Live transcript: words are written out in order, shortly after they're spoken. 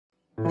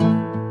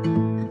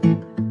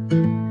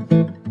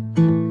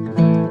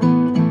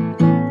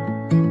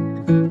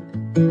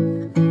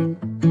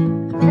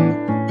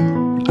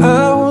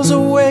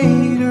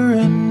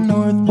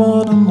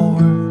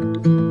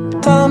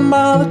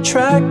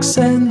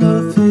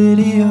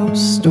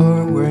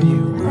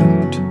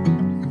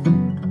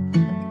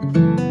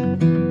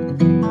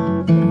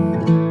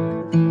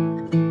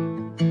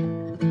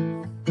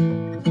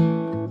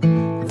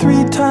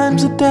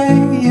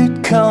day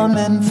you'd come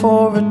in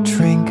for a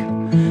drink.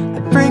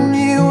 I'd bring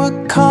you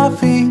a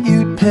coffee,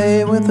 you'd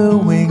pay with a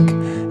wink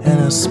and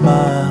a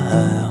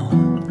smile.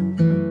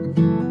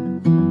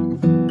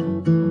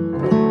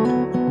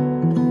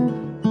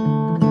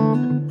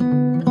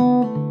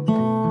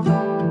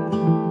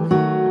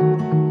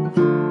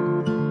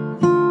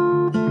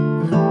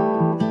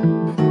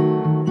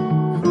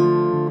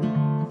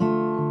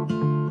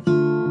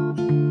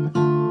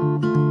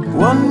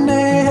 One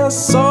day I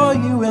saw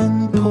you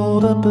and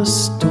pulled up a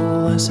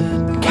stool. I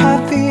said,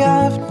 Kathy,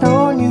 I've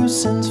known you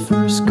since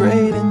first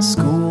grade in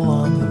school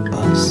on the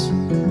bus.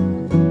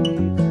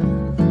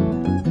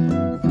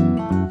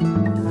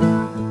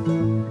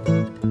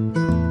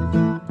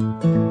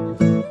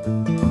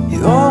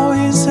 You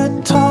always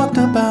had talked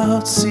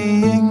about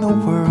seeing the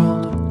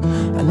world.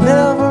 I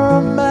never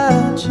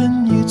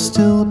imagined you'd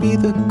still be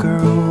the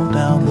girl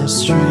down the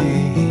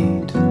street.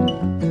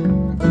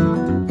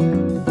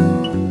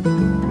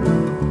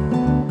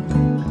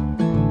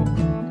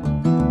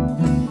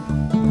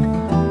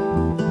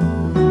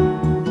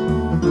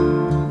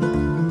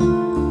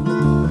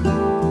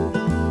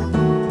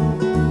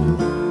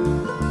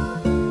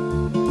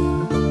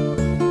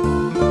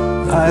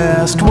 I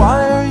asked,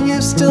 why are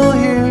you still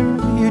here?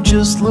 You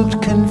just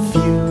looked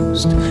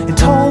confused. You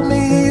told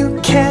me you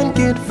can't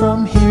get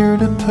from here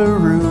to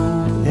Peru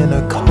in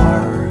a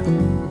car.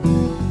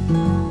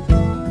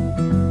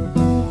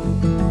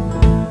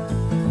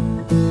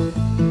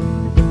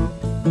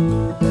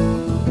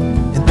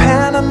 In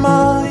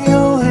Panama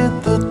you'll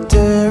hit the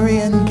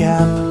Darien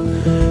Gap.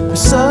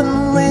 There's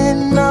suddenly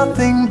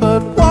nothing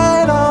but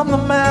white on the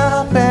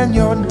map, and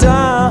you're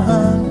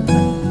done.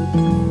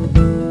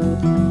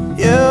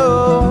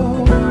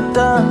 You're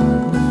done.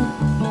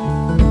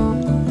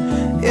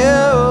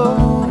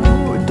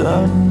 You're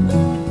done.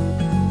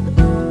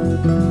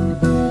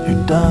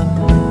 You're done.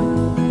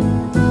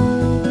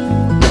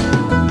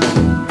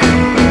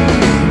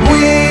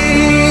 We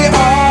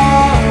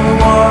are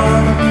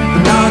one,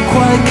 but not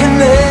quite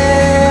connected.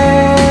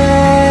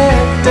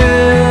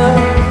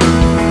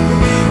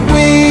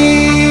 We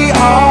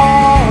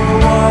are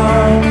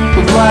one,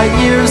 but light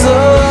years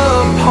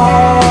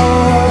apart.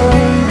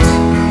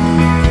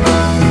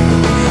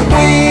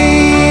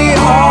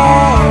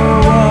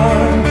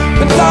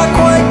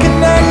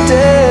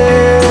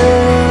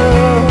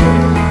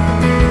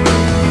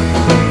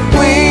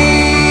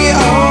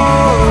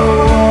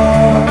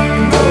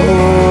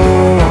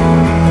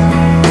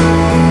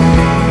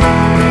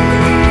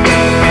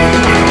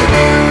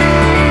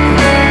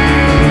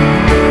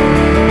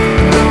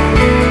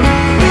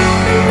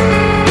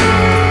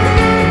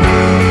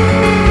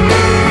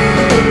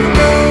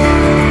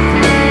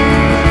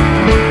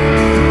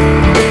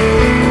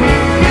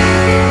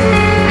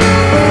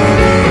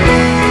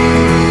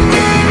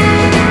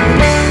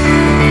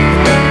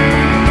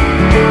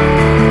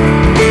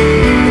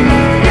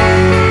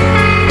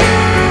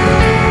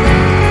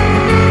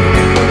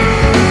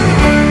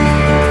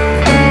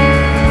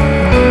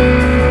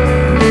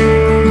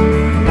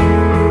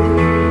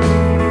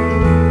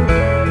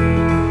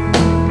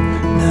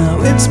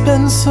 It's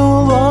been so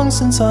long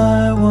since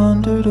I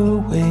wandered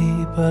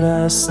away, but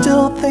I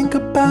still think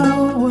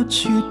about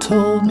what you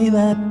told me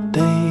that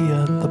day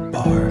at the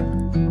bar.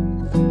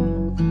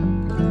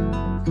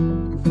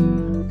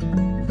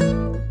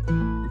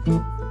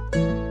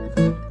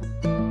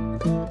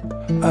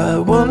 I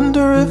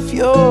wonder if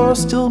you're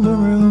still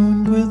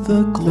marooned with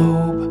a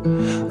globe,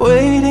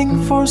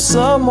 waiting for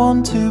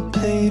someone to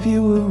pave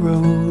you a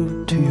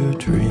road to your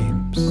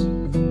dreams.